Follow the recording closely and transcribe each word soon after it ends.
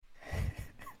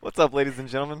What's up, ladies and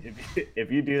gentlemen?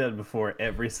 If you do that before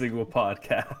every single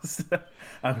podcast,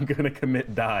 I'm gonna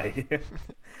commit die.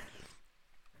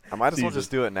 I might as well Jesus.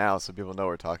 just do it now so people know what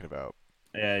we're talking about.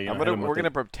 Yeah, hit him We're with gonna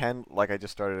it. pretend like I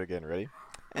just started again. Ready?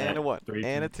 And a one, Three,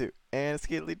 and a two. two, and a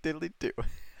skiddly diddly do.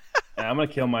 I'm gonna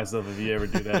kill myself if you ever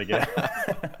do that again.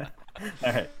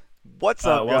 All right. What's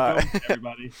up, guys? Welcome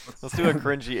everybody. Let's do a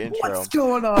cringy intro. What's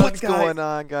going on, What's guys? going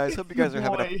on, guys? Hope you It's your guys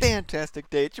are having a boy. fantastic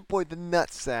day. It's your boy, the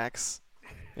Nutsacks.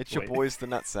 It's your Wait. boys, the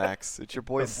Nutsacks. It's your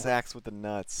boys, Sacks with the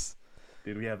nuts.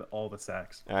 Dude, we have all the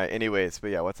sacks. All right. Anyways, but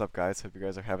yeah, what's up, guys? Hope you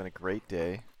guys are having a great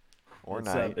day or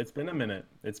night. It's been a minute.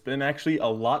 It's been actually a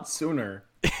lot sooner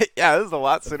Yeah, this is a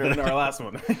lot sooner than our last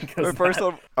one. 'Cause Our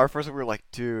first one, we were like,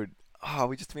 dude,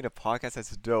 we just made a podcast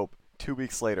that's dope. 2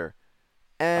 weeks later,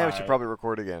 we should probably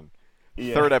record again.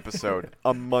 Yeah. Third episode,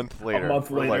 a month later. A month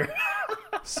We're later.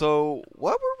 like, so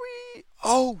what were we?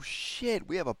 Oh shit,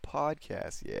 we have a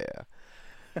podcast.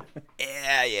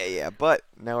 Yeah, yeah. But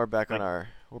now we're back on our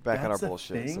on our That's a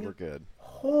bullshit, so thing? we're good.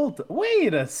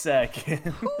 Wait a second.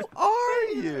 Who are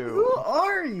Who you?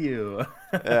 are you?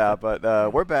 Yeah,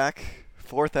 but we're back.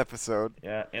 Fourth episode.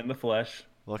 Yeah, in the flesh.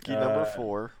 Lucky number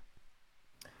 4.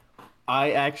 I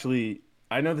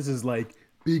know this is like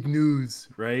big news,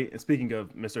 right? And speaking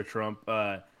of Mr. Trump,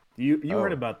 you Oh.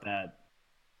 heard about that?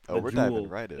 Oh, The we're diving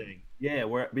Juul right in. thing. Yeah,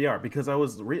 we are because I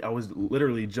was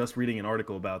literally just reading an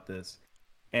article about this,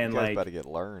 and You guys like about to get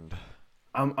learned.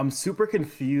 I'm super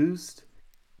confused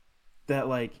that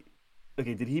like,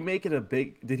 okay, did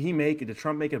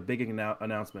Trump make a big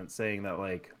announcement saying that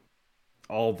like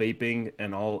all vaping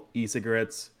and all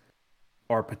e-cigarettes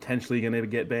are potentially going to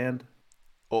get banned?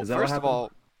 Well, Is that what first of happened?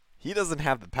 all, he doesn't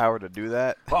have the power to do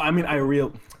that. Well, I mean,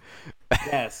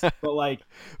 yes, but like,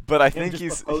 But I him think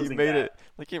just he proposing made that. it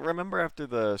like remember after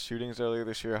the shootings earlier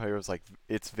this year how he was like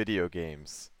it's video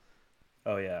games.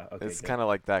 Oh yeah, okay, It's good. kind of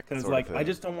like that Because sort like, of I thing.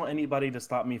 just don't want anybody to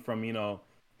stop me from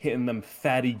hitting them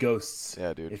fatty ghosts.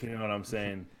 Yeah, dude. If you know what I'm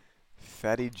saying.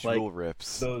 Fatty Like Juul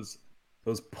rips. those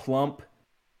plump,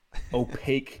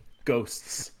 opaque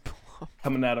ghosts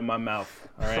coming out of my mouth.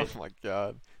 All right. Oh my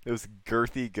god. Those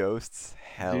girthy ghosts.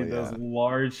 Hell Dude, yeah. those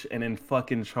large and in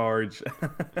fucking charge.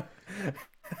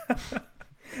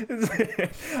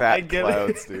 Fat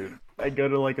clouds, dude. I go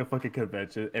to like a fucking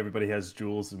convention. Everybody has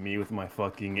Juuls. Me with my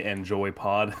fucking Enjoy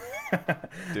pod.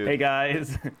 Dude. Hey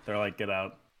guys, they're like, get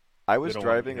out. I We was don't want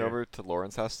you driving here. over to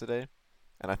Lauren's house today,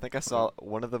 and I think I saw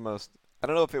one of the most I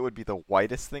don't know if it would be the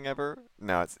whitest thing ever.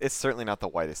 No, it's certainly not the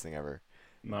whitest thing ever.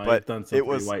 No, But you've done some it pretty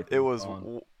was white it things, was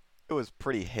Colin. it was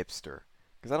pretty hipster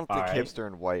because I don't think Alright. hipster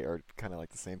and white are kind of like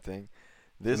the same thing.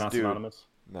 They're This not dude, synonymous.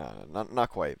 no, not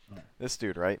quite. Alright. This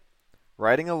dude, right,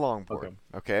 riding a longboard. Okay.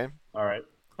 Okay, All right.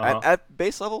 at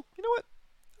base level, you know what?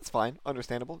 That's fine,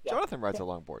 understandable. Yeah, Jonathan rides a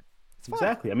longboard. It's fine.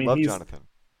 Exactly. I mean, Love he's Jonathan.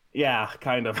 yeah,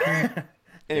 kind of.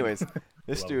 Anyways,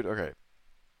 this Love dude, okay.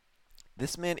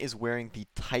 This man is wearing the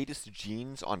tightest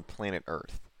jeans on planet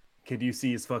Earth. Could you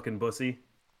see his fucking bussy?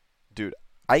 Dude,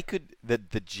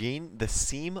 the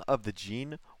seam of the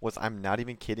jean was, I'm not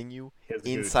even kidding you, His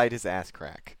gooch. inside his ass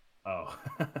crack. Oh.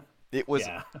 It was,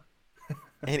 Yeah.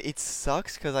 and it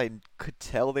sucks because I could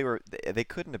tell they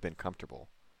couldn't have been comfortable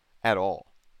at all.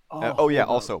 Oh yeah, hold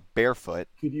on. also barefoot.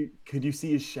 Could you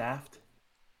see his shaft?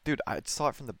 Dude, I saw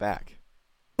it from the back.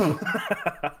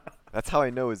 That's how I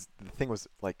know the thing was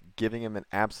like giving him an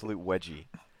absolute wedgie.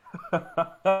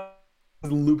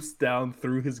 Loops down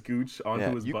through his gooch onto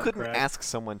Yeah, his you butt couldn't crack. ask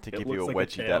someone to It give you a looks like a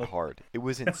wedgie tail. that hard. It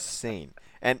was insane,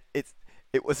 and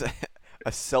it was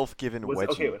a self-given wedgie.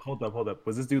 Okay, wait, hold up.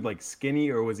 Was this dude like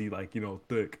skinny or was he like,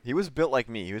 thick? He was built like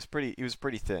me. He was pretty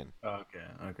thin. Okay.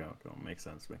 Makes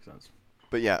sense.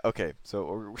 But yeah, okay. So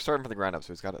we're starting from the ground up.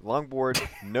 So he's got a longboard,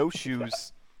 no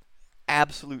shoes,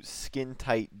 absolute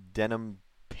skin-tight denim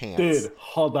pants. Dude,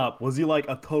 hold up. Was he like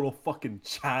a total fucking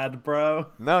Chad, bro?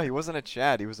 No, he wasn't a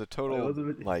Chad. He was a total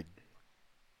wasn't a- like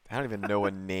I don't even know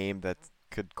a name that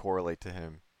could correlate to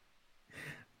him.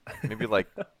 Maybe like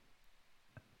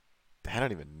I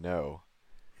don't even know.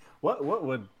 What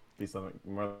would be something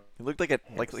more He looked like he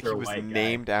hipster was white guy?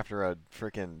 named after a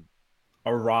freaking.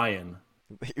 Orion?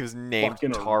 He was named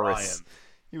Fucking Taurus. Orion.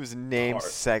 He was named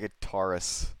Taurus.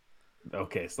 Sagittarius.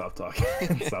 Okay, stop talking.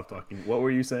 Stop talking. What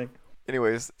were you saying?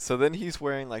 Anyways, so then he's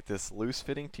wearing like this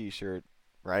loose-fitting T-shirt,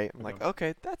 right? I'm like,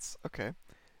 okay, that's okay.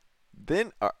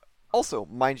 Then, also,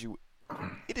 mind you,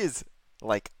 it is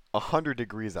like 100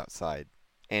 degrees outside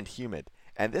and humid,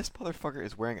 and this motherfucker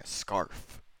is wearing a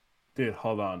scarf. Dude,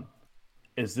 hold on.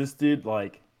 Is this dude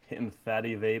like hitting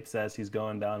fatty vapes as he's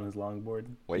going down his longboard?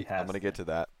 He Wait, has I'm gonna get to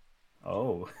that.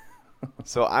 Oh.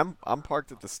 So I'm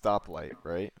parked at the stoplight,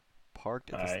 right?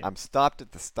 Alright. I'm stopped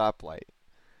at the stoplight,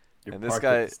 You're And this parked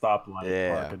at guy, the stoplight.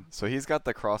 yeah. Parking. So he's got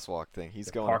the crosswalk thing.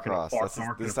 He's going Parking. across. Park.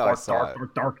 Dark. This is how I Dark. saw Dark.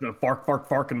 it. Dark. Dark. Dark. Dark.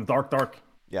 Dark. In the dark. Dark.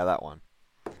 Yeah, that one.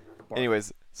 Park.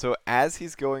 Anyways, so as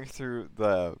he's going through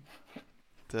the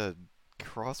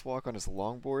crosswalk on his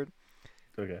longboard,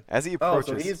 Okay. as he Oh,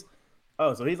 approaches,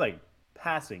 so he's like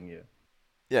passing you.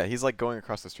 yeah, he's like going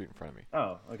across the street in front of me.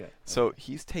 Oh, okay. So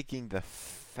he's taking the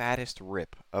fattest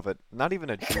rip of a, not even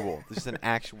a Juul, just an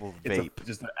actual vape.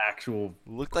 Just an actual.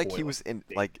 Looked like he coil was in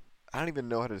vape. like, I don't even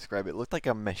know how to describe it. It looked like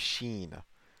a machine.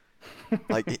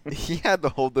 Like he had to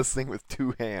hold this thing with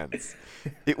 2 hands.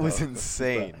 It was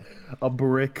insane. A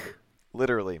brick.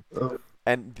 Literally.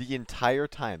 And the entire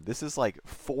time, this is like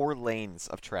 4 lanes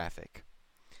of traffic.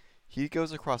 He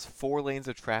goes across 4 lanes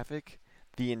of traffic.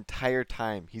 The entire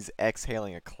time, he's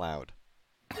exhaling a cloud.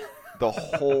 The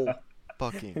whole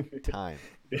fucking time.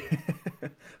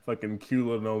 Fucking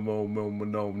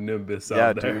cumulonimbus nimbus Yeah,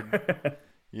 out there. dude.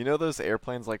 You know those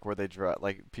airplanes like where they draw,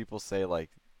 like people say like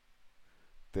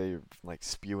they're like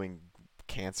spewing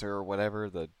cancer or whatever,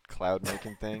 the cloud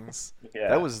making things. Yeah.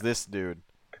 That was this dude.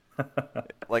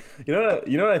 Like, you know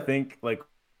what I think like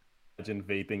imagine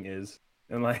vaping is,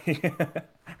 and like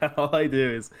all I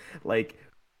do is like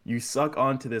you suck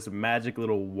onto this magic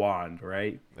little wand,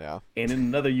 right? yeah. And in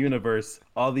another universe,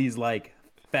 all these like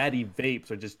fatty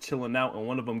vapes are just chilling out, and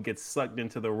one of them gets sucked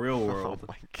into the real Oh world,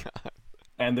 my god.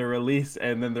 and they're released,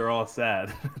 and then they're all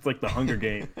sad. It's like the Hunger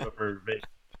Games but for vape.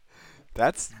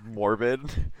 That's morbid.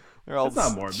 They're all That's not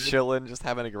just morbid. chilling, just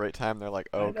having a great time. They're like,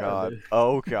 oh know, god, dude.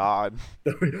 oh god.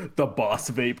 The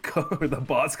boss vape or the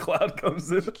boss cloud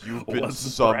comes in. You've been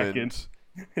What's cracking? summoned.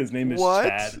 His name is What?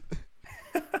 Chad.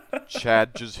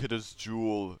 Chad just hit his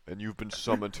Juul, and you've been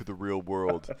summoned to the real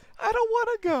world. I don't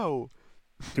want to go.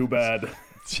 Too bad.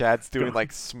 Chad's doing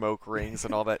like smoke rings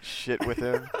and all that shit with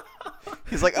him.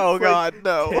 He's like, oh It's god, like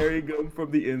no. Tearing him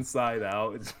from the inside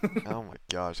out. Oh my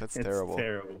gosh, that's It's terrible.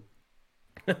 terrible.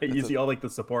 You see all like the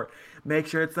support. Make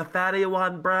sure it's the fatty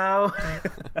one, bro.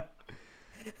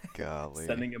 Golly.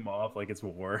 Sending him off like it's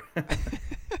war.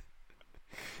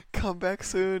 Come back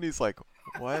soon. He's like,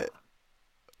 what?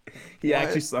 He What?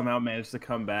 actually somehow managed to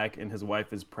come back, and his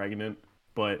wife is pregnant,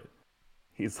 but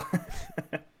he's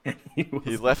He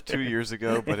was left there. 2 years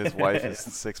ago, but his wife is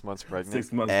 6 months pregnant.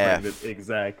 6 months F. pregnant,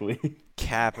 exactly.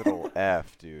 Capital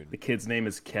F, The dude. kid's name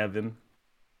is Kevin.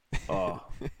 Oh,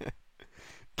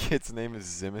 Kid's name is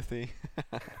Zimothy.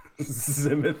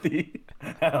 Zimothy.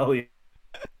 Hell yeah.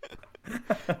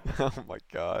 Oh my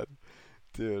god,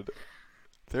 dude.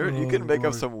 You can Oh, make up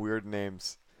Lord. some weird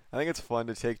names. I think it's fun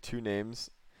to take 2 names,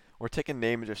 or take a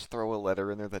name and just throw a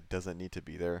letter in there that doesn't need to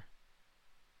be there.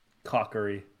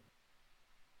 Cockery.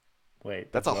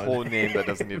 Wait, That's a one. whole name that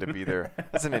doesn't need to be there.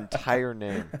 That's an entire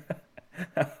name.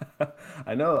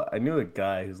 I knew a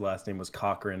guy whose last name was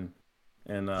Cochran,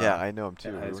 and Yeah, I know him too.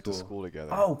 in We high went to school. school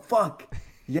together. Oh fuck!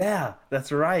 Yeah,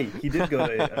 that's right. He did go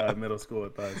to middle school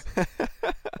with us.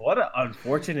 What an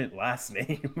unfortunate last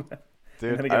name.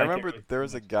 Dude, Then again, I can't remember really there say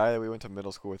was a much. guy that we went to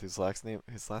middle school with. His last name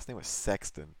was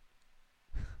Sexton.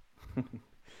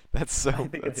 That's so I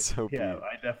think that's so yeah, beat.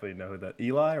 I definitely know that.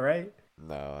 Eli, right?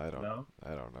 No, I don't. No? I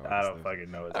don't know. I his don't name.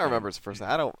 fucking know his I don't remember his first name.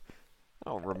 I don't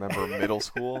remember middle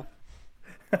school.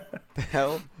 The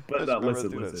hell? But I just no, remember listen,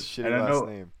 that dude had a listen. shitty And I last know-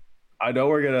 name. I know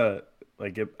we're gonna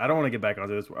like I don't want to get back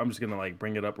onto this. I'm just gonna like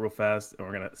bring it up real fast, and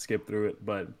we're gonna skip through it.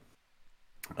 But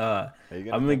Are you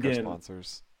gonna I'm thank our again-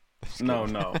 sponsors? Just no,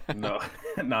 kidding. no,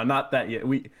 no, not that yet.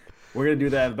 We're gonna do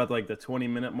that about like the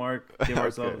 20-minute mark. Give Okay.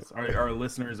 ourselves our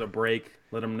listeners a break.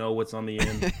 Let them know what's on the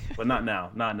end, but not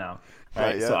now. Not now. All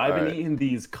right. yet? So I've been Alright. eating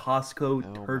these Costco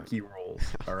Oh my turkey rolls.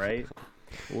 All right.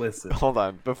 Listen. Hold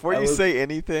on. Before I you was- say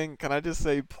anything, can I just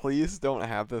say, please don't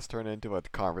have this turn into a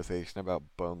conversation about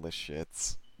boneless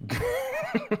shits.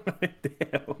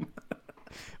 Damn.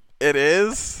 It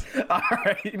is? All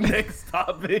right. Next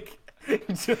topic.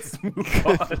 Just move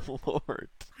on. Good lord.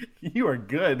 You are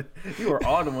good. You are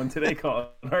on one today, Colin,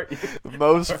 aren't you?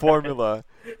 Most formula.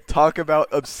 Talk about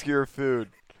obscure food.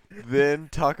 Then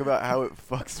talk about how it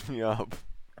fucks me up.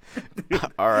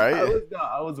 All right.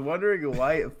 I was wondering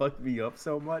why it fucked me up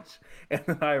so much, and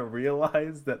then I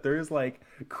realized that there's like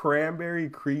cranberry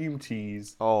cream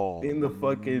cheese Oh, in the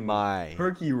fucking my.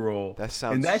 turkey roll. That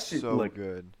sounds and that shit, so look,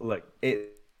 good. Look,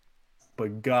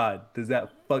 but God, does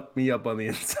that fuck me up on the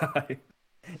inside?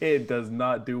 It does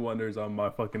not do wonders on my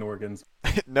fucking organs.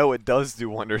 No, it does do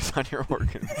wonders on your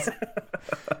organs.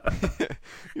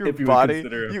 Your If you would body,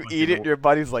 consider a you fucking eat it, your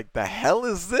body's like, the hell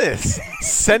is this?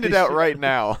 Send it out right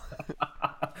now.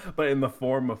 But in the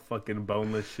form of fucking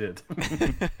boneless shit.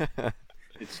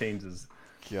 It changes.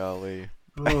 Golly.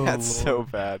 Oh, That's so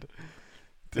Lord. bad.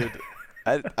 Dude,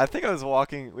 I think I was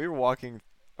walking. We were walking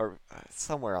or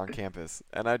somewhere on campus,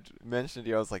 and I mentioned to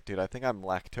you. I was like, dude, I think I'm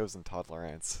lactose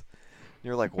intolerant.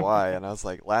 You're like, why? And I was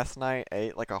like, last night I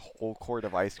ate like a whole quart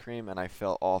of ice cream and I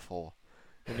felt awful.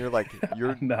 And you're like,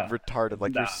 you're Nah, retarded.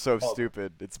 Like, you're nah. so Hold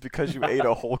stupid. It's because you ate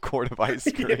a whole quart of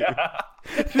ice cream. Yeah.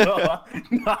 No,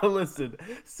 no, listen.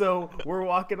 So we're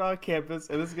walking on campus,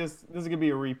 and this is gonna be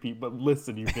a repeat. But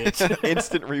listen, you bitch.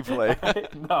 Instant replay.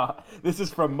 Nah, this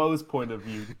is from Mo's point of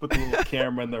view. Put the little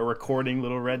camera and the recording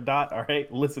little red dot. All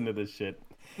right, listen to this shit.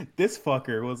 This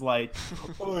fucker was like,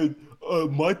 oh,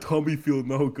 my tummy feel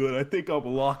no good. I think I'm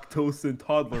lactose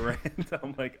intolerant.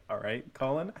 I'm like, all right,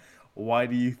 Colin, why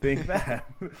do you think that?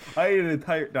 I ate an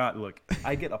entire. Not look.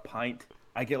 I get a pint.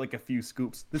 I get like a few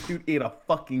scoops. This dude ate a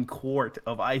fucking quart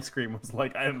of ice cream. Was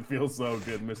like, I didn't feel so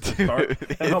good, Mr.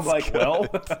 Stark. And I'm like, good. well,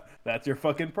 that's your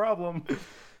fucking problem.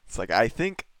 It's like, I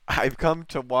think I've come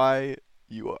to why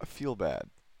you feel bad.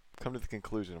 Come to the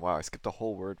conclusion. Wow, I skipped a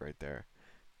whole word right there.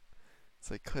 It's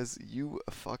like, because you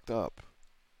fucked up.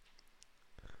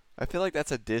 I feel like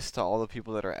that's a diss to all the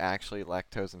people that are actually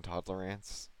lactose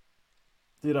intolerant.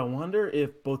 Dude, I wonder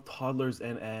if both toddlers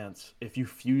and ants, if you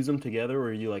fuse them together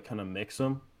or you like kind of mix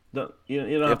them, you don't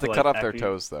You have to like cut off their actually.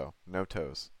 toes, though. No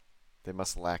toes. They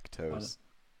must lack toes.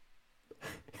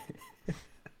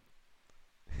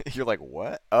 You're like,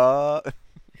 what? Oh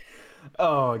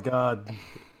God,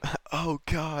 Oh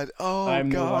God. Oh I'm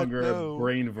no God, longer a no.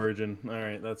 brain virgin. All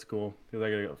right, that's cool. Cause I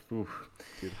gotta go. Oof.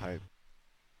 Dude, hype.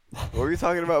 What were you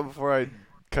talking about before I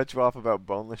cut you off about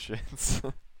boneless shits?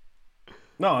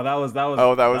 No, Oh, that was that was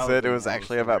it? the It was moral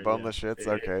actually about story. boneless Yeah, shits?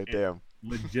 Okay, it damn.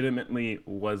 legitimately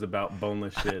was about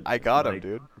boneless shit. I got him, Like,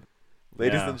 dude.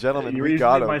 Ladies yeah, and gentlemen, we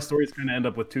got usually my him. stories kind of end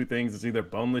up with two things. It's either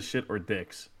boneless shit or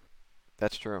dicks,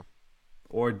 That's true.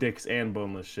 or dicks and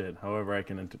boneless shit. However, I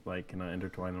can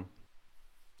intertwine them.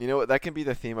 You know what? That can be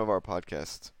the theme of our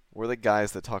podcast. We're the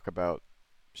guys that talk about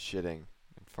shitting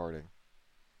and farting.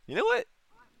 You know what?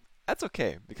 That's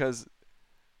okay because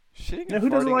shitting Now, and who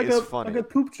doesn't farting like is a funny. good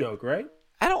poop joke, right?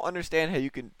 I don't understand how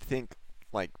you can think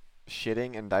like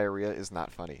shitting and diarrhea is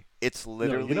not funny. It's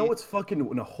No, you know literally what's fucking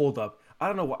no, hold up. I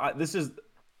don't know what this is.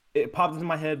 It popped into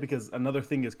my head because another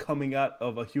thing is coming out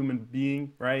of a human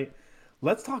being, right?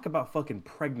 Let's talk about fucking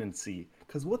pregnancy.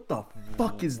 Cause what the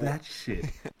fuck is that shit?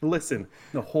 Listen,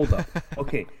 no, hold up.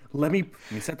 Okay, let me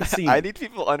set the I scene. need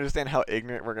people to understand how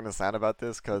ignorant we're gonna sound about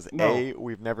this because No, A,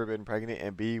 we've never been pregnant,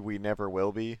 and B, we never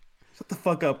will be. shut the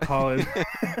fuck up, Colin.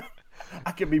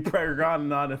 I can be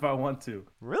pregnant on if I want to.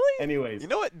 Really? Anyways, You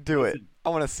know what? Do it. listen, I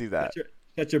want to see that.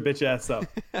 shut your bitch ass up.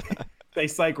 Say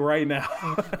psych right now.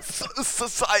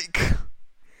 Psych.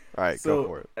 All right, go So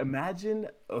for it. imagine,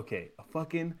 okay,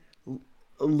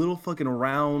 a little fucking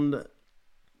round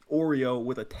Oreo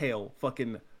with a tail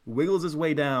fucking wiggles his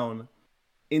way down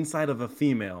inside of a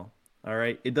female. All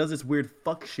right, it does this weird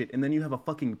fuck shit, and then you have a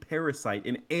fucking parasite,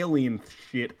 an alien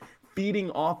shit, feeding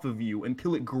off of you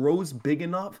until it grows big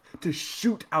enough to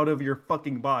shoot out of your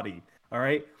fucking body. All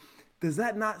right, does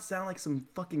that not sound like some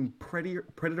fucking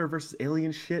predator versus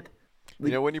alien shit? You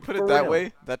Like, know, when you put it for that real.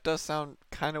 way, that does sound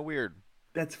kind of weird.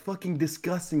 That's fucking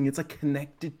disgusting. It's like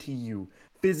connected to you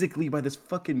physically by this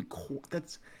fucking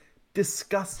that's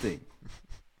disgusting.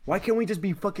 Why can't we just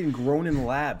be fucking grown in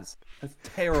labs? That's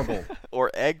terrible. Or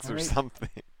eggs All or right, something.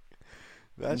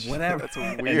 That's whatever. that's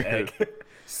An weird. egg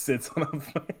sits on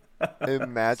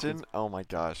Imagine, oh my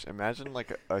gosh, imagine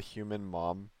like a human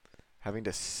mom having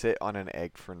to sit on an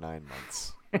egg for 9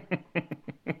 months.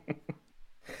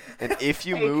 And if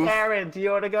you Hey move, Karen, do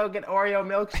you want to go get Oreo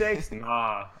milkshakes?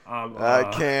 Nah, I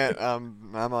can't.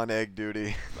 I'm on egg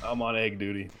duty. I'm on egg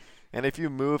duty. And if you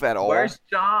move at all, Where's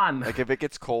John? like if it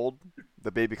gets cold,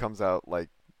 the baby comes out like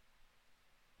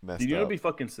Dude, messed you know, to up. be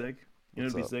fucking sick. You know,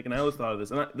 What's to be up? sick. And I always thought of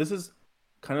this. And this is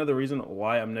kind of the reason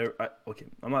why I'm never. Okay,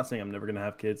 I'm not saying I'm never gonna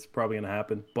have kids. Probably gonna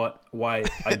happen. But why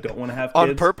I don't want to have On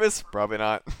kids? purpose? Probably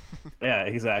not. Yeah,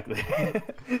 exactly.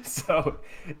 So,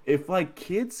 if like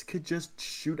kids could just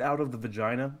shoot out of the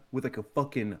vagina with like a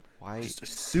fucking Why? just a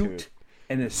suit Dude,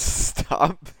 and a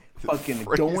stop. fucking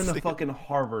going to phrasing. fucking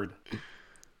Harvard,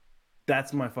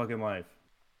 that's my fucking life.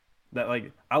 That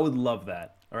like I would love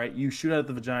that. All right, you shoot out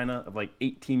the vagina of like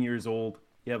 18 years old.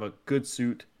 You have a good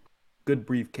suit, good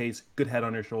briefcase, good head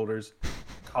on your shoulders.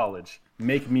 College,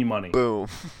 make me money. Boom.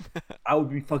 I would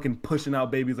be fucking pushing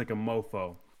out babies like a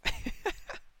mofo.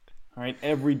 All right,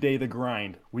 every day the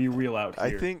grind. We real out I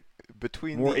here. think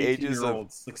between More the ages of,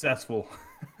 18-year-olds successful.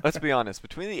 let's be honest,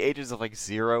 between the ages of like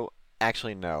 0,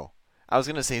 actually no. I was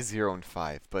gonna say 0 and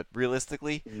 5, but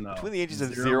realistically, No, between the ages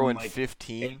of 0 0 and and like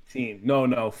 15, 18.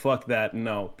 No, fuck that.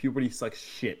 No, puberty sucks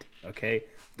shit. Okay,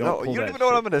 don't no, pull you don't that even know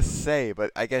what I'm shit. gonna say,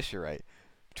 but I guess you're right.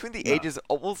 between the Nah. ages,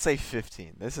 we'll say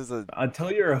 15. This is a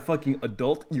Until you're a fucking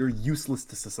adult, you're useless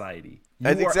to society. You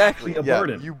and are exactly, actually a yeah.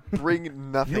 burden. You bring You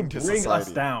nothing to bring us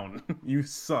society. down. You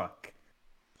suck.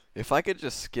 If I could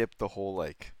just skip the whole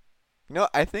like,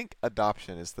 I think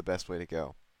adoption is the best way to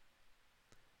go.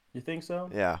 You think so?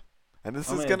 Yeah, and this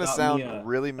I'm is gonna gonna adopt me sound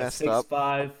really a messed up.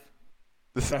 6'5"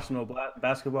 This, professional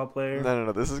basketball player.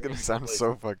 no. This is gonna Ready to sound replace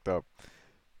so him. fucked up.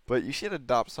 But you should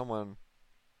adopt someone.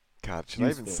 God, should I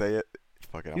even Useful. say it?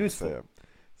 Fuck it, I'm gonna say Useful. it.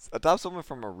 Adopt someone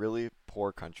from a really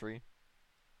poor country,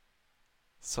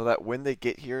 so that when they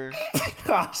get here,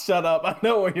 Ah, shut up. I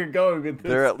know where you're going with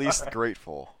they're this. at least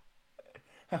grateful.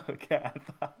 Okay,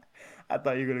 I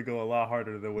thought you were gonna go a lot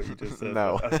harder than what you just said.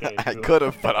 No, But okay, I cool. could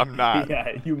have, but I'm not.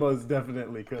 Yeah, you most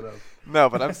definitely could have. No,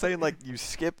 but I'm saying like you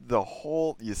skip the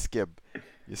whole Yeah,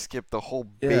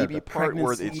 baby the part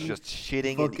where it's pregnancy, just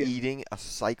shitting and fucking. eating a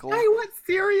cycle. I want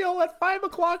cereal at 5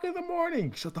 o'clock in the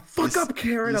morning. Shut the fuck s- up,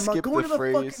 Karen. you I'm not skip going the to the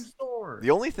fucking phrase. store.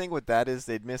 The only thing with that is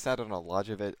they'd miss out on a lot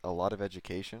of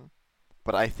education,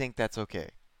 but I think that's okay.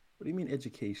 What do you mean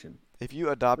education? If you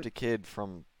adopt a kid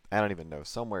from I don't even know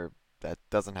somewhere that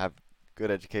doesn't have good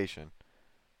education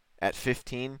at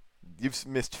 15, you've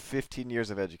missed 15 years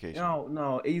of education.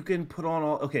 No. You can put on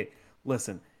all. Okay,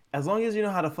 listen. As long as you know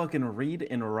how to fucking read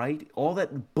and write, all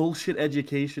that bullshit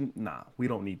education, nah, we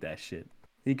don't need that shit.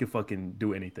 He can fucking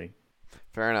do anything.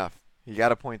 Fair enough. You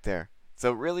got a point there.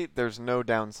 So really, there's no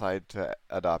downside to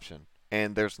adoption,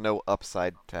 and there's no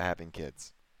upside to having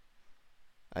kids.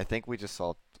 I think we just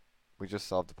solved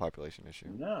the population issue.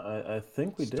 Yeah, I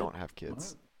think we Just did. don't have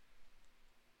kids.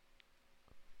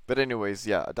 But anyways,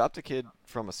 yeah, adopt a kid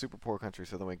from a super poor country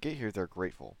so that when they get here, they're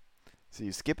grateful. So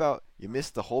you skip out, you miss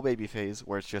the whole baby phase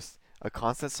where it's just a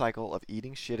constant cycle of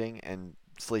eating, shitting, and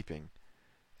sleeping,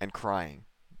 and crying.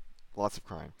 Lots of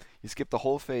crying. You skip the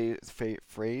whole phase,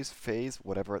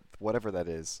 whatever that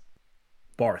is.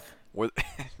 Barth. Where,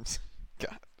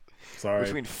 God. Sorry.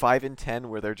 Between 5 and 10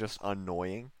 where they're just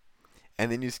annoying.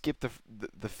 And then you skip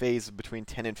the phase between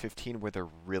 10 and 15 where they're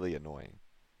really annoying.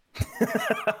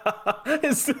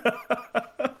 it's,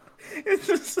 it's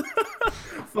just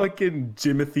fucking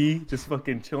Jimothy just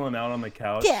fucking chilling out on the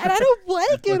couch. Dad, I don't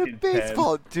want to go to Fucking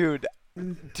baseball. Dude,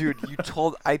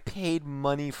 I paid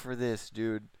money for this,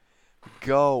 dude.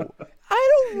 Go. I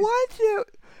don't want to.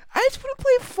 I just want to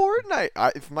play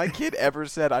Fortnite. If my kid ever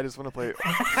said I just want to play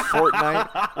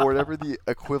Fortnite or whatever the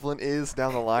equivalent is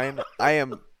down the line,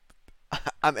 I'm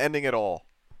ending it all.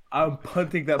 I'm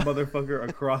punting that motherfucker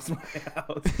across my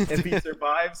house. If he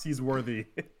survives, he's worthy.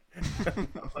 I'm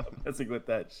not messing with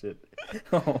that shit.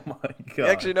 Oh my god.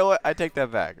 Actually, you know what? I take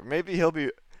that back. Maybe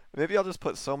I'll just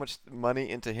put so much money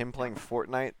into him playing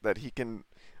Fortnite that he can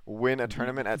win a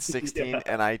tournament at 16, Yeah.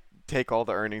 and I take all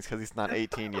the earnings because he's not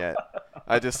 18 yet.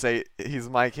 I just say he's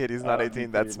my kid. He's not That'd be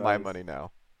 18. pretty That's my nice. money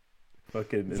now.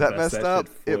 Fucking Is that invest messed up?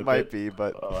 shit, It flip might be,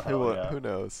 but Oh, hell yeah. who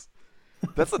knows?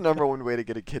 That's the number one way to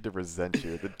get a kid to resent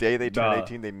you. The day they turn Nah.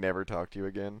 18, they never talk to you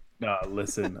again. Nah,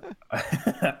 listen.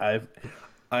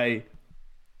 I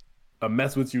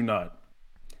mess with you not.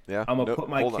 Yeah. I'm gonna put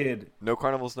my hold on. kid. No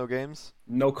carnivals, no games.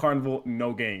 No carnival,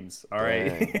 no games. All right,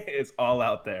 Dang. it's all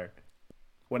out there.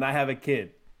 When I have a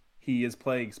kid, he is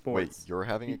playing Wait, sports. you're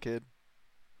having a kid?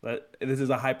 This is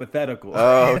a hypothetical.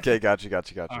 Oh, okay.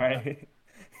 Gotcha. All right.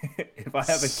 If I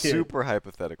have a kid, Super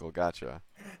hypothetical. Gotcha.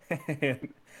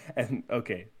 and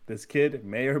okay, this kid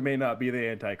may or may not be the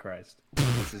Antichrist.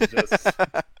 This is just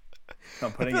I'm I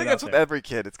putting feel like it out that's with there. every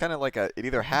kid. It's kind of like it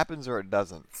either happens or it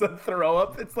doesn't. So throw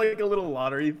up. It's like a little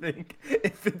lottery thing.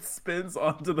 If it spins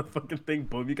onto the fucking thing,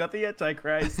 boom, you got the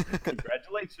Antichrist.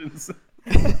 Congratulations.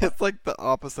 It's like the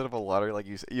opposite of a lottery. Like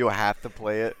you have to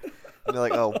play it. And you're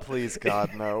like, oh please God,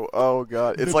 no. Oh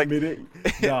God. It's The like minute,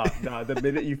 the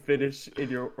minute you finish in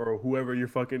your or whoever you're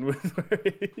fucking with,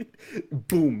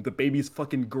 boom, the baby's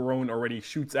fucking grown already,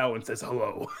 shoots out and says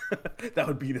hello. That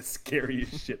would be the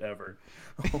scariest shit ever.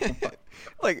 Oh my.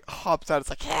 like hops out.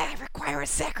 It's like, yeah, I require a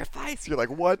sacrifice. You're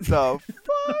like, what the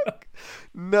fuck?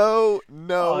 No.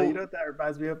 Oh, you know what that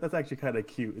reminds me of? That's actually kind of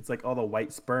cute. It's like all the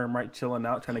white sperm, right, chilling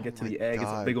out, trying to get to my the egg. It's a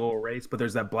God. big old race, but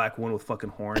there's that black one with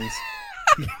fucking horns.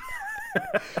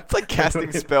 It's like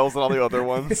casting spells on all the other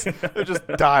ones. They're just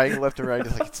dying left and right.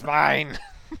 It's like, it's mine.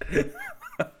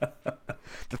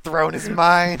 The throne is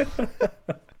mine.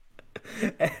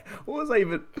 What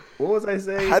was I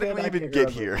saying? How did again? we I even can't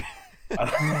get remember. here?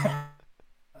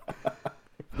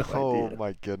 No Oh idea.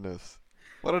 my goodness.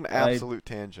 What an absolute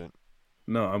tangent.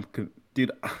 No,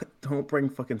 dude. Don't bring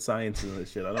fucking science into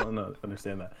this shit. I don't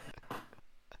understand that.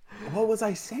 What was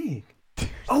I saying?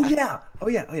 Oh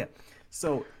yeah.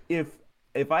 So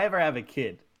if I ever have a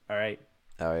kid, all right,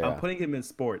 Oh yeah. I'm putting him in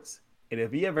sports. And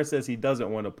if he ever says he doesn't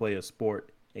want to play a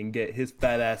sport and get his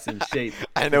fat ass in shape,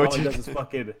 I and know all what he you. does is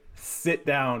fucking sit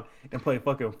down and play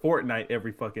fucking Fortnite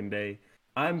every fucking day,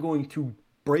 I'm going to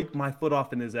break my foot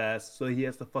off in his ass so he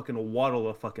has to fucking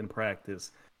waddle to fucking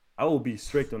practice. I will be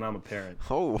strict when I'm a parent.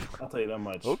 Oh, I'll tell you that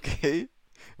much. okay.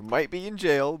 Might be in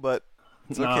jail, but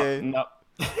it's No, okay. no.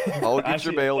 I'll get your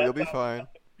Actually, bail. You'll be fine.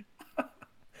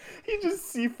 you just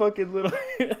see fucking little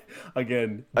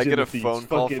again. I get a Jimothy, phone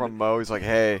call fucking, from Mo. He's like,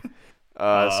 "Hey, so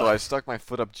uh, I stuck my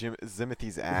foot up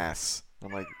Zimothy's ass."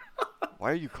 I'm like,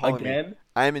 "Why are you calling me? again.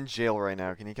 I'm in jail right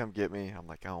now. Can you come get me?" I'm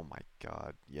like, "Oh my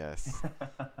god, yes."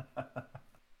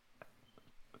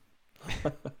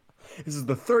 This is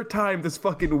the third time this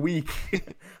fucking week.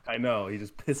 I know. He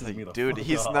just pisses Like, me the dude, fuck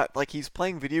he's off. not like he's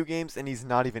playing video games and he's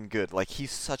not even good. Like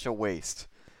he's such a waste.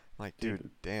 Like, dude, Dude,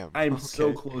 damn. I'm so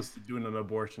Okay, close to doing an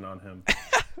abortion on him.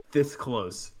 This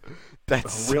close. A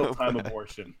that's real so time bad.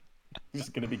 abortion. He's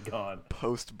just gonna be gone.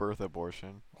 Post-birth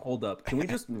abortion. Hold up. Can we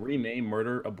just rename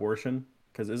murder abortion?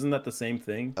 Because isn't that the same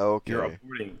thing? You're Okay,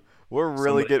 aborting we're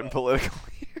really somebody getting else. political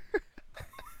here.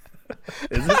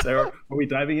 Is this? Are we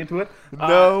diving into it?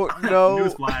 No, no.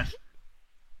 Newsflash.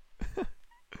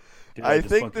 Dude, I just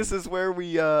think this fucking- is where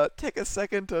we take a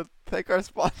second to thank our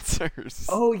sponsors.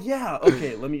 Oh yeah.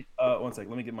 Okay. Let me. One sec.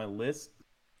 Let me get my list.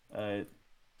 Uh.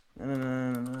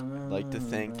 I'd like to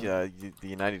thank the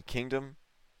United Kingdom,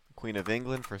 Queen of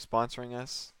England, for sponsoring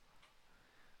us.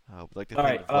 We'd like to All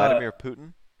thank right. Vladimir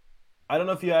Putin. I don't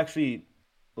know if you actually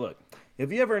look.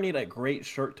 If you ever need a great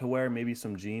shirt to wear, maybe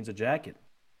some jeans, a jacket,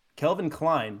 Calvin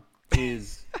Klein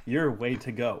is your way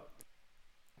to go.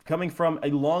 Coming from a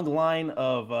long line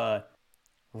of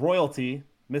royalty,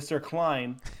 Mr.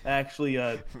 Klein actually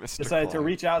Mr. decided to Klein.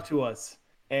 reach out to us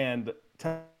and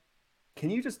can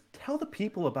you just tell the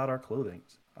people about our clothing?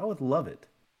 I would love it.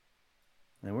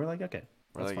 And we're like, okay,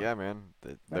 We're that's like, fine. yeah, man,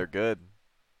 they're good.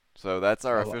 So that's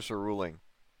our I li- official ruling.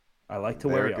 I like to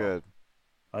They're wear y'all. good.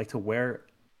 I like to wear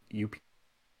you.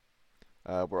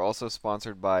 We're also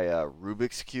sponsored by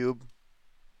Rubik's Cube.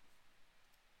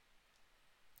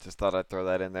 Just thought I'd throw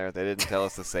that in there. They didn't tell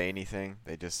us to say anything.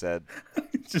 They just said,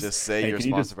 just say hey, you're can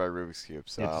you sponsored by Rubik's Cube.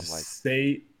 So yeah, I'm just like,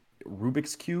 say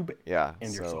Rubik's Cube yeah.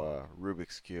 and your So soul.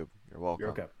 Rubik's Cube, you're welcome.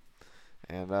 You're okay.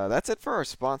 And that's it for our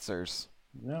sponsors.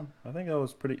 Yeah, I think that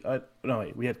was pretty. No,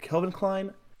 wait, we had Calvin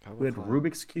Klein. We had Klein,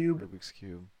 Rubik's Cube. Rubik's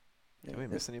Cube. Yeah, Did we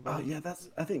miss anybody? yeah, that's.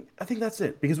 I think that's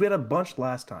it because we had a bunch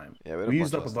last time. Yeah, we had We a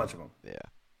used bunch up a last bunch time. of them.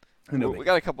 Yeah. No We big.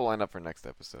 got a couple lined up for next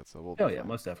episode, so we'll be Oh yeah, fine.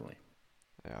 most definitely.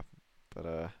 Yeah.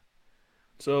 But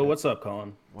So yeah. what's up,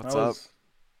 Colin? What's up?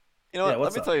 You know Yeah, what? Let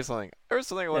what's me up? tell you something. There was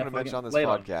something I wanted Yeah, to mention fucking on this lay it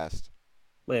on. podcast.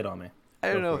 Lay it on me. I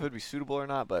Go don't know for if it. it'd be suitable or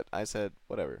not, but I said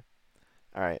whatever.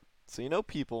 All right. So you know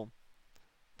people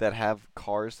that have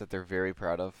cars that they're very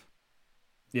proud of,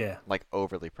 Yeah, like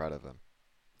overly proud of them.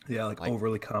 yeah, like Like-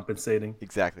 overly compensating.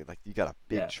 Exactly. Like you got a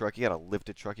big Yeah. truck, you got a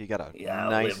lifted truck, you got a Yeah,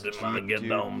 nice I lived in my Jeep, get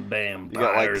dude. on damn You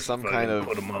got, like, tires. some fucking kind of-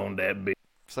 put them on that big.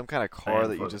 Some kind of car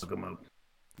that you just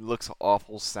looks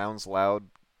awful, sounds loud,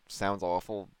 sounds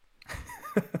awful,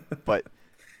 but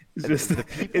It's and just the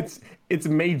people- it's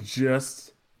made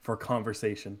just for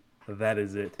conversation. That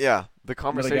is it. yeah, the guy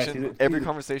conversation, says, every "Dude,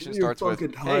 conversation your starts with,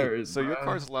 fucking "Hey, tires, so your bruh."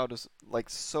 car's loud as like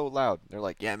so loud." They're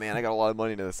like, "Yeah, man, I got a lot of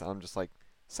money into this." And I'm just like,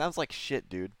 "Sounds like shit,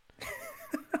 dude."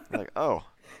 They're like, "Oh,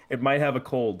 It might have a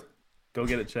cold. Go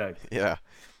get it checked. yeah."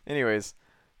 Anyways,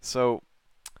 so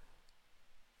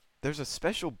there's a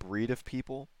special breed of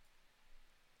people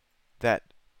that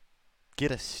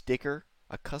get a sticker,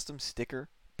 a custom sticker,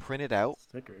 printed out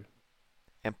Sticker.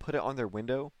 and put it on their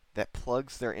window that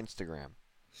plugs their Instagram.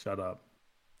 Shut up.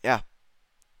 Yeah,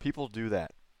 people do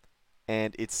that,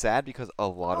 and it's sad because a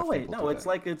lot Oh of wait, people no, do it's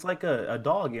that. like a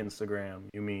dog Instagram.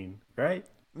 You mean right?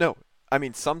 No, I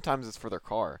mean sometimes it's for their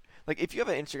car. Like if you have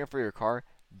an Instagram for your car,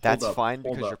 that's up, fine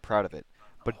hold because you're up. proud of it.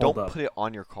 But Hold don't up. put it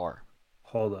on your car.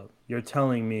 Hold up. You're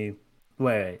telling me,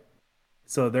 wait.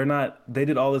 So they're not. They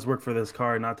did all this work for this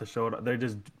car, not to show it. They're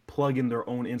just plugging their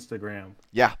own Instagram.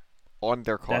 Yeah, on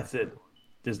their car. That's it.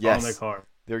 Just Yes. on their car.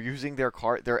 They're using their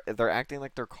car. They're acting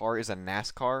like their car is a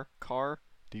NASCAR car.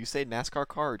 Do you say NASCAR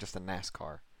car or just a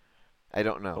NASCAR? I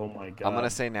don't know. Oh my god. I'm gonna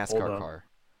say Hold NASCAR up. car.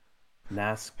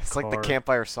 NASCAR. It's like the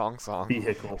campfire song.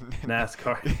 Vehicle.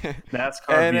 NASCAR.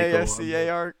 NASCAR vehicle.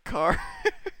 NASCAR car.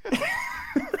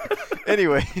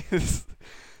 Anyways,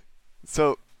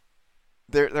 so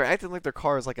they're acting like their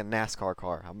car is like a NASCAR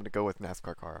car. I'm gonna go with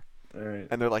NASCAR car. All right.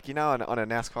 And they're like, on a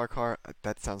NASCAR car,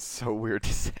 that sounds so weird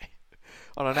to say.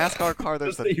 On a NASCAR car,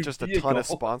 there's Just say just a ton of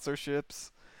vehicle.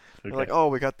 sponsorships. They're Okay. like, oh,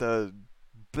 we got the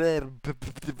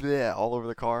all over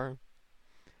the car.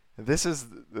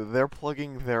 They're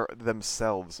plugging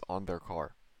themselves on their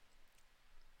car.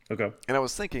 Okay. And I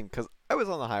was thinking, because I was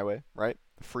on the highway, right,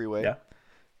 the freeway, Yeah.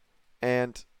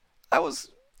 and I was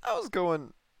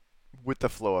going with the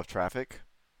flow of traffic,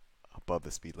 above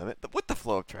the speed limit, with the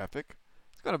flow of traffic.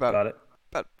 It's going Got it.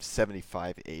 about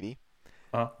 75, 80.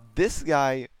 Uh, This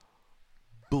guy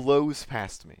blows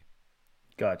past me,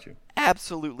 got you.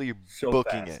 absolutely So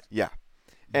booking fast. it. Yeah.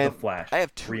 The And Flash. I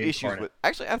have two issues Reincarnate. with.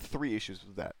 Actually, I have three issues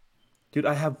with that. Dude,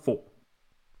 I have 4.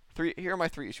 Three. Here are my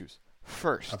three issues. I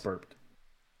First, burped.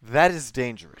 that is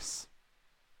dangerous,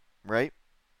 right?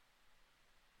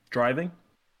 Driving?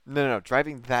 No.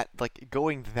 Driving that, like,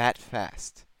 going that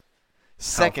fast. How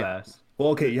Second, fast? Well,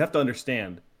 okay, you have to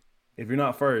understand. If you're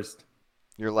not first,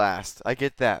 you're last. I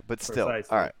get that, but still.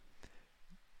 precisely. All right.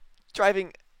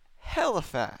 Driving hella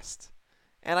fast.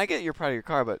 And I get you're proud of your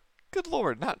car, but good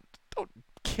lord, don't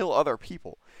kill other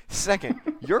people. Second,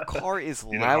 your car is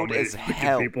You know how loud many as freaking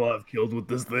hell. people I've killed with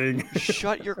this thing?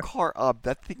 Shut your car up.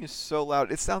 That thing is so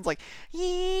loud. It sounds like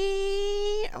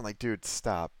 "Yee." I'm like, dude,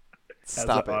 stop. Has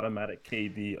Stop an it. automatic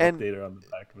KD And- updater on the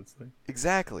back of its thing.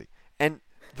 Exactly. And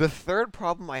the third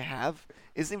problem I have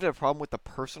isn't even a problem with the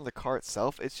person or the car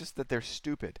itself. It's just that they're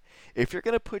stupid. If you're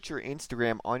going to put your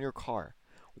Instagram on your car,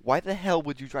 why the hell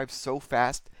would you drive so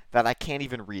fast that I can't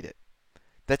even read it?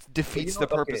 That defeats the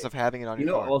purpose of having it on You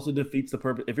your know, car. it also defeats the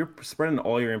purpose. If you're spreading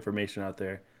all your information out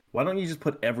there, why don't you just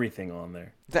put everything on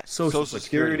there? That Social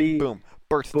Security, boom.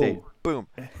 Birth boom. date, boom.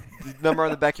 The number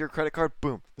on the back of your credit card,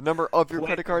 boom. The number of your Place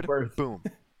credit of card, birth. boom.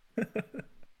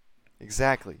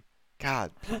 Exactly.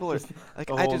 God, people are like,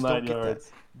 The I whole just 9 don't get that.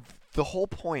 yards. The whole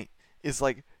point is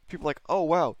like people are like, oh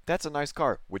wow, that's a nice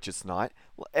car, which it's not,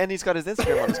 and he's got his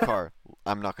Instagram on his car.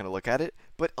 I'm not gonna look at it,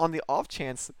 but on the off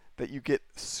chance that you get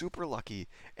super lucky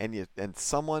and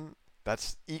someone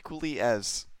that's equally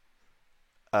as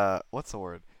what's the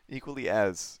word? Equally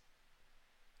as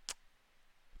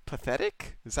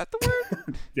pathetic? Is that the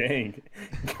word? Dang,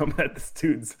 come at this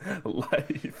dude's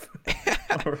life.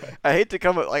 All right. I hate to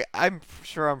come up like I'm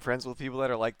sure I'm friends with people that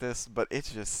are like this, but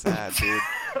it's just sad, dude.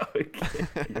 Okay,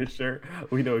 you're sure?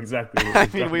 We know exactly what I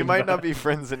we're mean, we talking might not about. be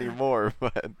friends anymore,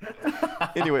 but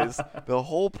anyways, the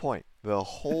whole point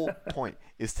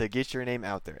is to get your name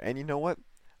out there. And you know what?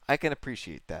 I can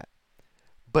appreciate that.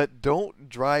 But don't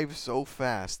drive so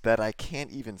fast that I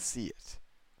can't even see it.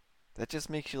 That just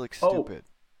makes you look Oh, stupid.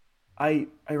 I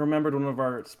remembered one of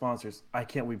our sponsors. I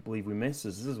can't believe we missed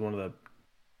this. This is one of the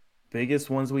biggest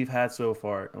ones we've had so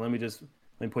far. And let me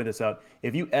point this out.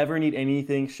 If you ever need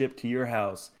anything shipped to your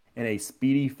house in a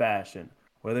speedy fashion,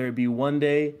 whether it be 1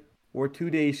 day or 2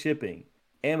 day shipping,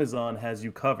 Amazon has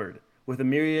you covered. With a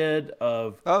myriad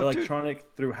of Oh, dude. electronic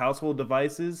through household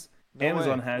devices, No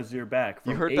Amazon way. has your back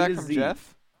You from heard A back to from Z,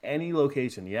 Jeff? any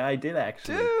location. Yeah, I did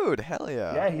actually. Dude, hell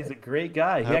yeah. Yeah, he's a great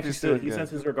guy. He hope actually he's doing he good.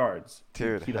 sends his regards.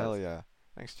 Dude, He hell does. yeah.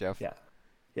 Thanks, Jeff. Yeah.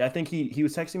 Yeah, I think he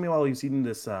was texting me while he was eating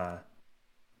this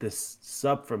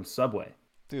sub from Subway.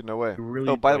 Dude, no way. He really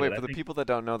Oh, by the enjoyed way, it. for the people that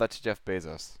don't know, that's Jeff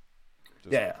Bezos.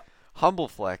 Just Yeah, humble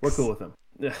flex. we're cool with him.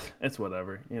 Yeah, it's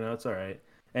whatever. It's all right.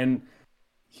 And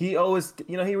he always,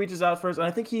 he reaches out for us, and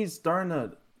I think he's starting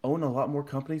to own a lot more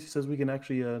companies. He says we can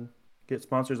actually get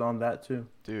sponsors on that too.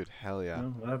 Dude, hell yeah.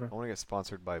 Whatever. I want to get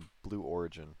sponsored by Blue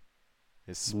Origin.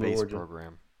 His Blue space Origin.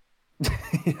 program.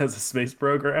 He has a space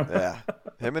program. Yeah.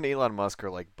 Him and Elon Musk are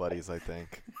like buddies, I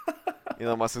think.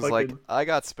 Elon Musk is like, Fucking- I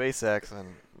got SpaceX,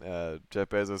 and Jeff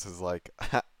Bezos is like,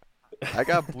 I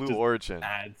got Blue Just Origin.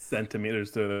 Add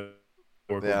centimeters to the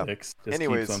Oracle Yeah. dicks. Just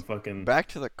Anyways, keeps on fucking. back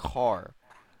to the car.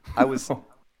 I was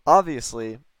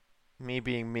obviously, me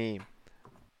being me,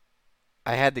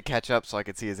 I had to catch up so I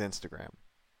could see his Instagram,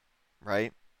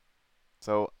 right?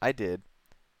 So I did,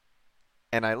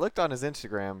 and I looked on his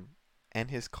Instagram, and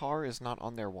his car is not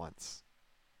on there once.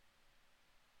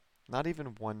 Not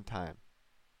even one time.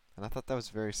 And I thought that was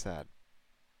very sad.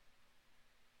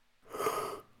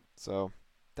 So,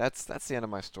 that's the end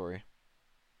of my story.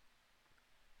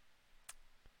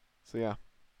 So yeah.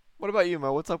 What about you,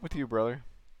 Mo? What's up with you, brother?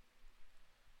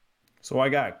 So I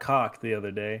got cocked the other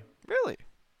day. Really?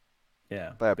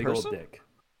 Yeah, By a big person? old dick,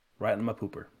 right in my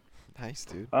pooper. Nice,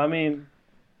 dude. I mean,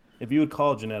 if you would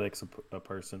call genetics a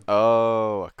person.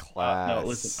 Oh, a class. No,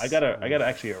 listen, I got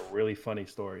actually a really funny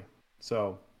story.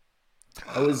 So,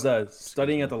 I was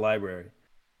studying at the library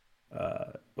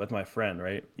with my friend,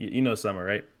 right? You know Summer,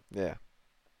 right? Yeah.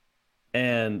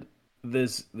 And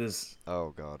this Oh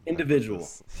God. individual,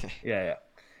 This, yeah,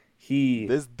 he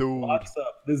this dude. walks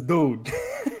up. This dude,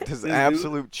 This dude,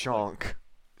 absolute chonk.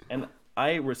 and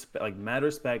I respect, like, mad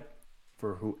respect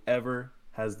for whoever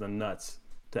has the nuts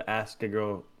to ask a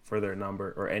girl for their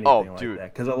number or anything like dude.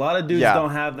 that. Because a lot of dudes Yeah.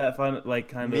 don't have that fun, like,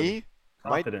 kind of Me?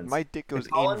 confidence. My dick And goes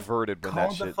Colin- inverted when that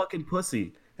Colin's a shit. fucking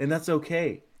pussy. and that's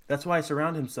okay. That's why I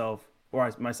surround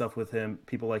myself with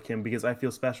people like him because I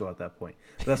feel special at that point.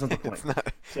 But that's not the point. It's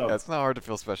not. So, Yeah, it's not hard to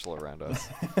feel special around us.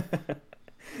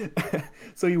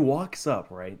 so he walks up,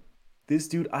 right? This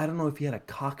dude, I don't know if he had a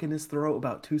cock in his throat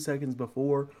about 2 seconds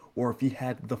before or if he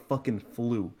had the fucking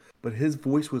flu, but his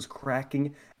voice was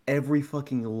cracking every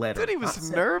fucking letter. Dude, he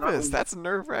was nervous. That's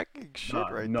nerve-wracking shit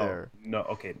right there. No,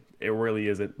 okay. It really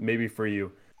isn't. Maybe for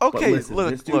you. Okay, but listen, look,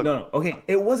 this dude, no. Okay,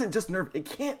 it wasn't just nerve. It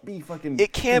can't be fucking.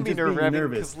 It can be just being nerve-wracking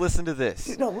nervous. because listen to this.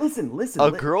 Dude, no, listen.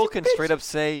 A girl can straight up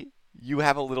say, you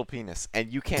have a little penis,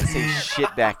 and you can't say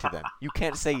shit back to them. You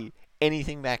can't say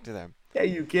anything back to them. Yeah,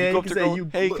 you can. You go up to a girl,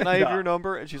 hey, can I have Nah. your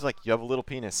number? And she's like, you have a little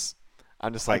penis.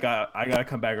 I'm just like, I gotta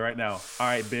come back right now. All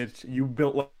right, bitch, you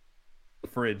built like a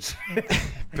fridge.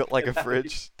 built like a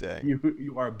fridge? Dang.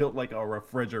 You are built like a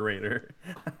refrigerator.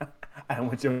 I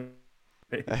want you.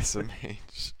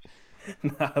 SMH.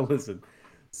 Nah, listen.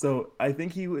 So I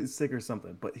think he was sick or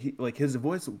something, but his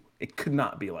voice, it could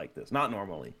not be like this, not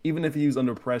normally. Even if he was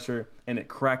under pressure and it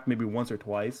cracked maybe once or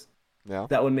twice, Yeah.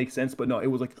 that would make sense. But no, it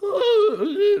was like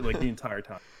the entire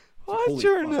time. So, What's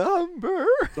your number?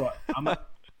 So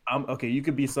I'm okay. You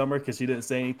could be Summer because she didn't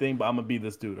say anything, but I'm gonna be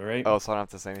this dude. All right. Oh, so I don't have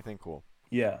to say anything? Cool.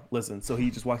 Yeah. Listen. So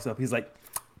he just walks up. He's like,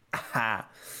 "Ah,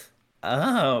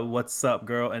 oh, what's up,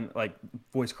 girl?" And like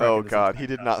voice cracking. Oh God, he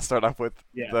did not start off with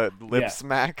the lip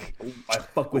smack. I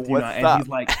fuck with you What's now. And up?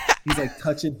 he's like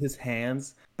touching his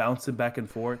hands, bouncing back and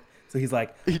forth. So he's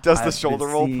like, He does the "I've shoulder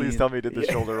been roll. seeing-" Please tell me he did the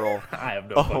Yeah. shoulder roll. I have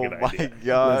no Oh fucking my idea.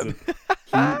 God.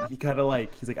 Listen, he kind of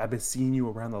like he's like, I've been seeing you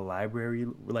around the library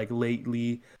like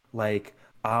lately. Like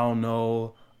I don't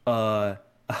know,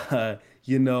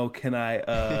 can I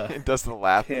It does the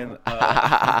laugh.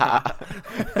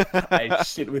 I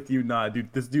shit with you, nah,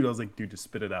 dude. This dude, I was like, dude, just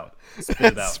spit it out. Spit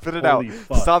it out. Spit it Holy out.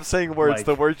 fuck. Stop saying words. Like,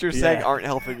 The words you're saying yeah. aren't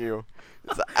helping you.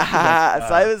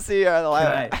 Simon C.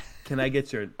 Can I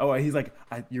get your? Oh, he's like,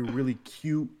 you're really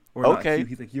cute. Or not Okay. cute.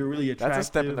 He's like, you're really attractive. That's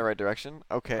a step in the right direction.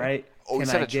 Okay. Right? Oh, he Can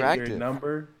said I get attractive. your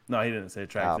number? No, he didn't say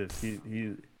attractive.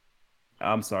 He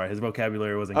I'm sorry, his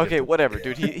vocabulary wasn't. Okay, gifted. whatever,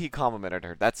 dude. He complimented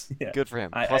her. That's Yeah. good for him.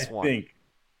 I +1. think,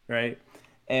 right?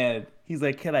 And he's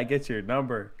like, "Can I get your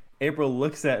number?" April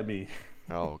looks at me.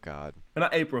 Oh God.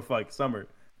 Not April, fuck, Summer.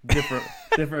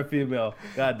 Different female.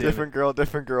 God damn Different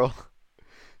girl.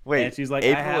 Wait, And she's like,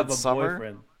 April "I have and a Summer?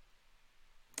 boyfriend."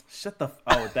 Shut the.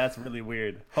 Oh, that's really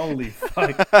weird. Holy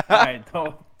fuck! All right,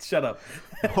 don't shut up.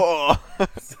 Oh.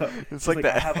 So, It's he's like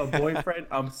that. I have a boyfriend.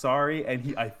 I'm sorry,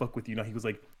 and I fuck with you. Now he was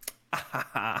like,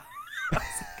 I was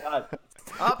like, God,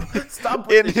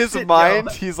 stop. In with this his shit, mind,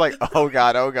 yo." he's like, oh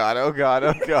God.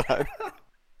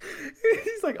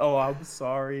 He's like, oh, I'm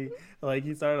sorry. Like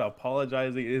he started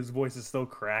apologizing. His voice is still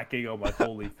cracking. I'm like,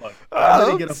 holy fuck.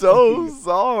 I'm so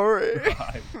sorry.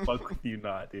 I fuck with you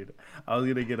not, dude. I was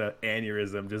gonna get an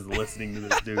aneurysm just listening to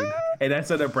this dude. And I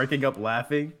started breaking up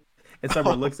laughing. And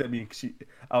Summer looks at me.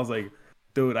 I was like,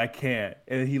 dude, I can't.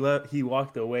 And he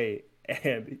walked away.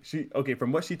 And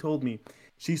from what she told me,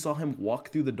 she saw him walk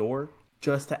through the door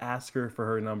just to ask her for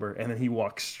her number, and then he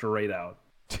walked straight out.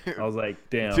 Dude, I was like,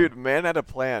 damn. dude, man had a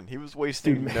plan. He was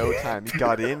wasting no time. He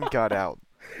got in, got out.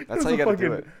 That's how you gotta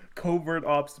do it. Covert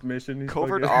ops mission.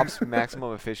 Covert ops,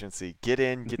 maximum efficiency. Get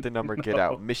in, get the number, get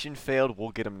out. Mission failed. We'll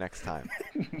get him next time.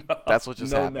 That's what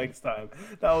just happened. Next time.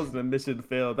 That was the mission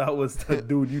failed. That was the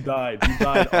dude. You died. You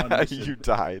died on mission. You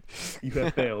died. You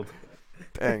have failed.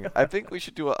 Dang. I think we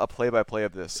should do a play-by-play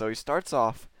of this. So he starts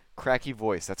off, cracky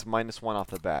voice. That's -1 off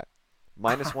the bat.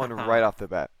 -1 right off the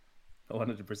bat.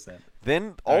 100%.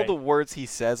 Then all the words he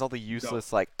says, all the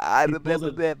useless like He pulls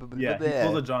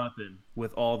a Jonathan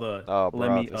with all the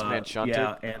this man shunted.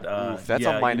 yeah, and Oof, that's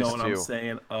a you know -2. what I'm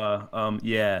saying?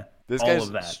 Yeah. This all guy's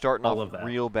of that. starting all off of that.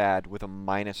 real bad with a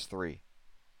 -3.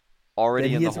 Already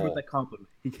Then in he the hits her hole. with a compliment.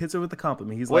 He hits her with a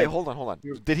compliment. He's Wait, like, hold on.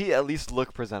 Did he at least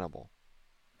look presentable?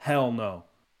 hell no.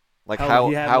 Like He how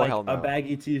had hell no? a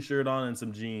baggy t-shirt on and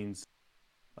some jeans.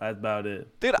 That's about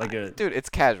it. Dude, like dude, it's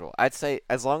casual. I'd say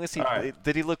as long as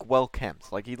did he look well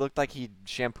kempt? Like he looked like he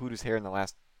shampooed his hair in the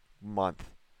last month.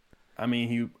 I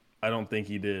mean, I don't think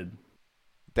he did.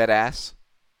 Dead ass.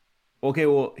 Okay,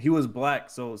 well, he was black,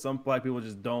 so some black people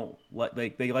just don't like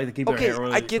they like to keep their hair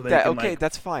oily. I get so that. can, Okay,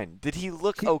 that's fine. Did he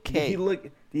look okay?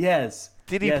 Yes.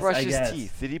 Did he yes, brush I his guess.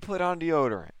 teeth? Did he put on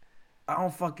deodorant? I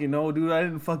don't fucking know, dude. I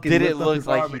didn't fucking. Did it lift up look his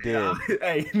like arm he and- did?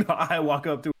 Hey, no, I walk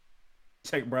up to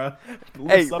check, bro.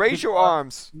 Hey, raise your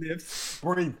arms. Sniffs,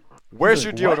 breathe. Where's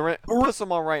He's your like, deodorant? "What?" Put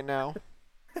some on right now.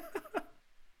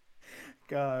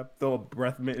 God, throw a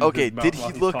breath mint in Okay, his mouth did while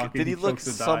he he's look? talking, Did he look chokes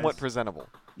and somewhat dies. presentable?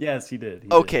 Yes, he did. He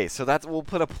did. Okay, so we'll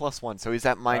put a +1. So he's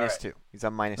at -2. He's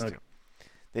at -2. Okay.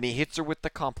 Then he hits her with the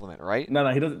compliment, right? No,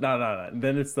 no, he doesn't. No, no, no.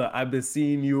 Then it's the I've been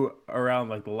seeing you around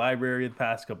like the library the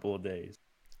past couple of days.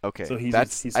 Okay, So he's I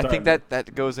think starting.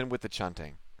 that goes in with the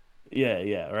chunting. Yeah,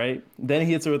 yeah, right. Then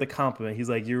he hits her with a compliment. He's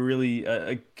like, "You're really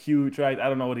a cute, right?" I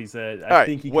don't know what he said. I All right,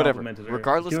 think he whatever. complimented her.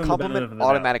 Regardless, Give him the benefit compliment of the doubt.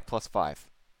 automatic +5.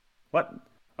 What?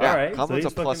 All Yeah, right. So compliment's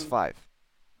he's a plus fucking. 5.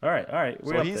 All right, all right.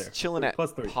 We're So up he's there. chilling at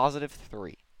Plus 3.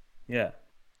 +3. Yeah.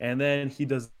 And then he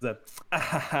does the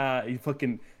he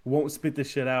fucking won't spit the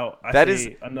shit out. I That say is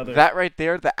another that right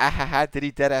there. The ahaha. Did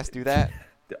he dead ass do that?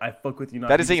 I fuck with you not.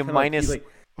 That He is a just kinda, he's minus like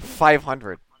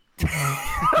 500.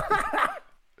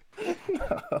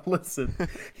 listen,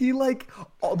 he like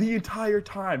all the entire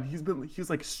time he was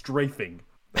like strafing.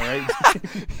 All right.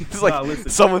 He's like, listen.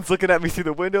 someone's looking at me through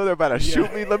the window. They're about to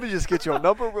shoot me. Let me just get your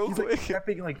number real He's quick. like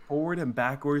stepping like forward and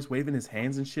backwards, waving his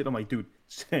hands and shit. I'm like, dude,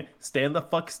 stand the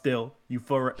fuck still. He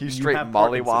straight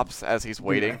mollywops as he's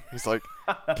waiting. Yeah. He's like,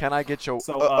 "Can I get your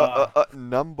So,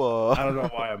 number?" I don't know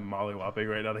why I'm mollywopping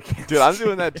right now. I can't Dude, I'm see.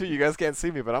 doing that too. You guys can't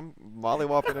see me, but I'm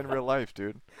mollywopping in real life,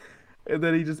 dude. And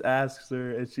then he just asks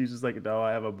her, and she's just like, "No,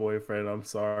 I have a boyfriend. I'm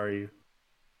sorry."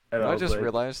 And I was just like,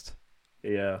 realized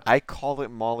 "Yeah, I call it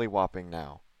mollywopping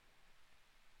now.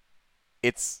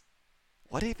 It's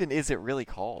what even is it really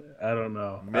called? I don't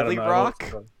know. Millie I don't know.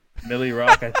 Rock? Millie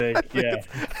Rock, I think. Yeah.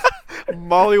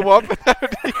 Mollywopping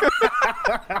out here.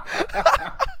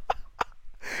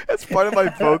 That's part of my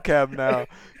vocab now.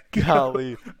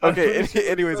 Golly. Okay.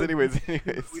 Anyways. We don't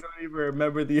even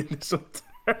remember the initial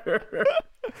term.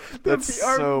 That's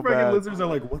Our so friggin' bad. listeners are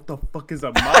like, "What the fuck is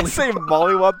a I molly?" say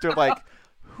mollywop. They're like,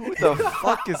 who the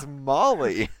fuck is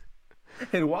Molly?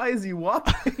 And why is he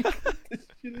whopping? What the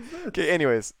shit is this? Okay.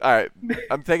 Anyways, all right.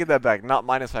 I'm taking that back. Not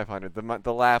minus 500.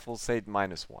 The laugh will say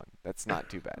 -1. That's not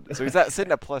too bad. So he's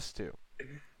sitting at +2.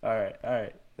 All right.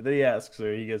 And then he asks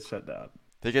her. He gets shut down.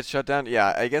 They get shut down.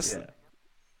 Yeah. I guess. Yeah.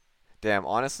 Damn.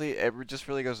 Honestly, it just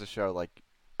really goes to show. Like,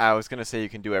 I was gonna say you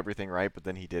can do everything right, but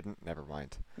then he didn't. Never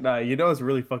mind. Nah, you know what's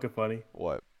really fucking funny?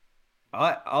 What?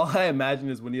 All I imagine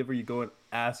is whenever you go and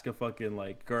ask a fucking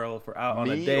like girl for out on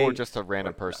a Me date or just a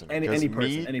random person? any 'Cause person,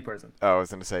 me- any person, Oh, I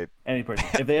was gonna say any person.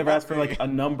 If they ever ask for like a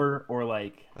number or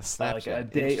like a like Snapchat, a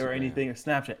date or Instagram. anything or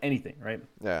Snapchat, anything, right?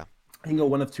 Yeah. You can go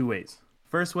one of two ways.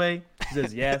 First way, she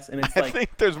says yes, and it's I like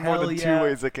think there's more hell than two yeah.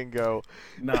 ways it can go.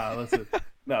 Nah, listen.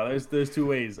 No, there's two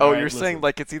ways. Oh, All right, you're saying listen.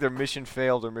 like it's either mission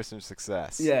failed or mission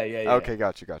success. Yeah. Okay,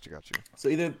 got you. So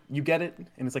either you get it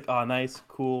and it's like, oh, nice,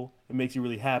 cool, it makes you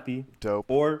really happy, Dope.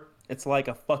 or it's like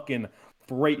a fucking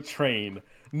freight train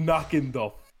knocking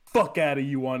the fuck out of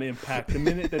you on impact. The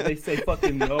minute that they say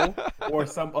fucking no or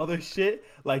some other shit,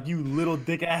 like you little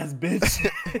dick ass bitch.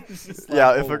 It's just like,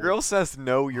 Yeah, if oh. a girl says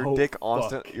no, Oh,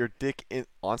 fuck.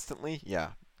 instantly.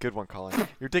 Yeah, good one, Colin.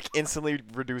 Your dick instantly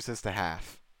reduces to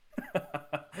half.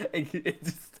 it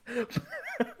just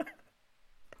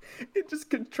it just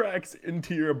contracts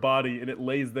into your body and it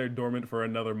lays there dormant for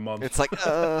another month. It's like,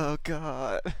 oh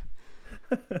god.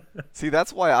 See,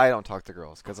 that's why I don't talk to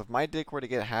girls. Because if my dick were to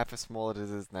get half as small as it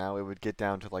is now, it would get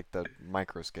down to like the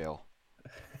micro scale.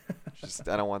 Just,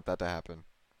 I don't want that to happen.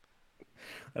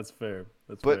 That's fair.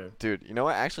 That's But fair. dude, you know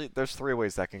what? Actually, there's 3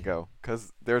 ways that can go.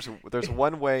 Because there's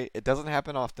one way. It doesn't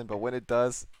happen often, but when it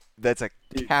does, that's a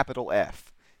Dude. capital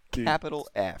F. Dude. Capital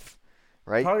F.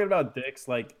 Right? Talking about dicks,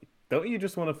 like, don't you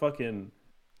just want to fucking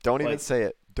Don't even like- say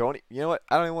it. You know what?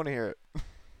 I don't even want to hear it.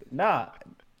 nah?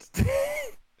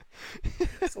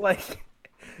 It's like,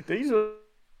 don't you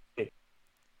just?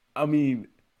 I mean,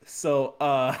 so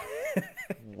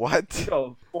What?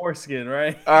 foreskin,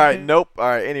 right? All right, nope. All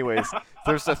right, anyways,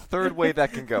 there's a third way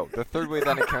that can go. The third way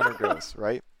that encounter goes,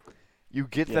 right? You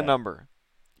get Yeah. the number,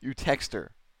 you text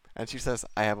her, and she says,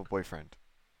 "I have a boyfriend."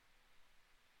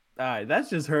 All right, that's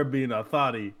just her being a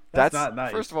thotty. That's not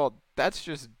nice. First of all, that's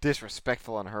just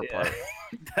disrespectful on her Yeah. part.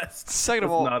 that's Second of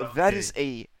that's all, not that okay. is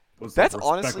a What's that's the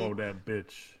respect honestly- on that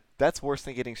bitch. that's worse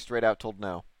than getting straight out told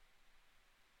no.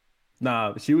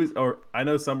 Nah, she was, or I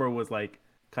know Summer was like,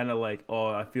 kind of like, oh,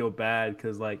 I feel bad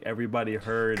because like everybody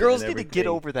heard. Girls and need to get everything.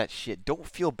 over that shit. Don't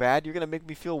feel bad. You're gonna make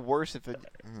me feel worse if it.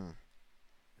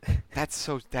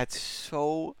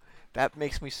 That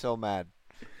makes me so mad.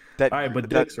 That All right, but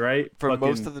that- dicks, right? For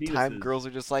most Fucking of the time, fetuses. girls are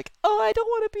just like, "Oh, I don't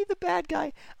want to be the bad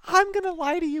guy. I'm gonna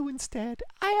lie to you instead.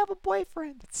 I have a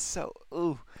boyfriend." It's so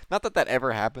ooh. Not that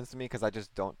ever happens to me because I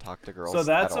just don't talk to girls. So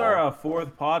that's at our all.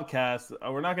 fourth podcast.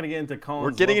 We're not gonna get into Colin's.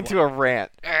 We're getting love into a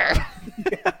rant. life.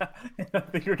 Yeah, I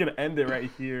think we're gonna end it right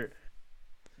here.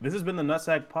 This has been the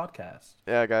Nutsack Podcast.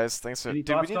 Yeah, guys. Thanks for. Any Dude,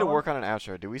 we thoughts, need to Colin? work on an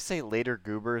outro. Do we say later,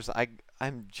 goobers?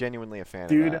 I'm genuinely a fan of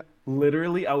Dude, that.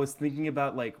 literally, I was thinking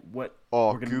about like what.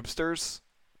 Oh, we're gonna- goobsters.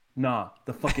 Nah,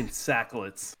 the fucking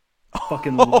sacklets.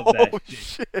 Fucking love Oh that shit.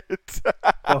 shit.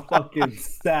 The fucking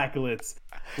Sacklets.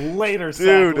 Later,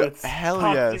 Dude, Sacklets. hell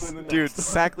Talk to you yes. in the Dude, next one.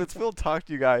 Sacklets, we'll talk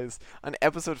to you guys on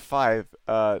episode 5.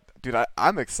 Dude,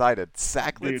 I'm excited.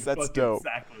 Sacklets, Dude, that's fucking dope.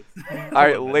 Sacklets. I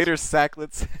Alright, love that later, shit.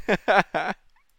 Sacklets.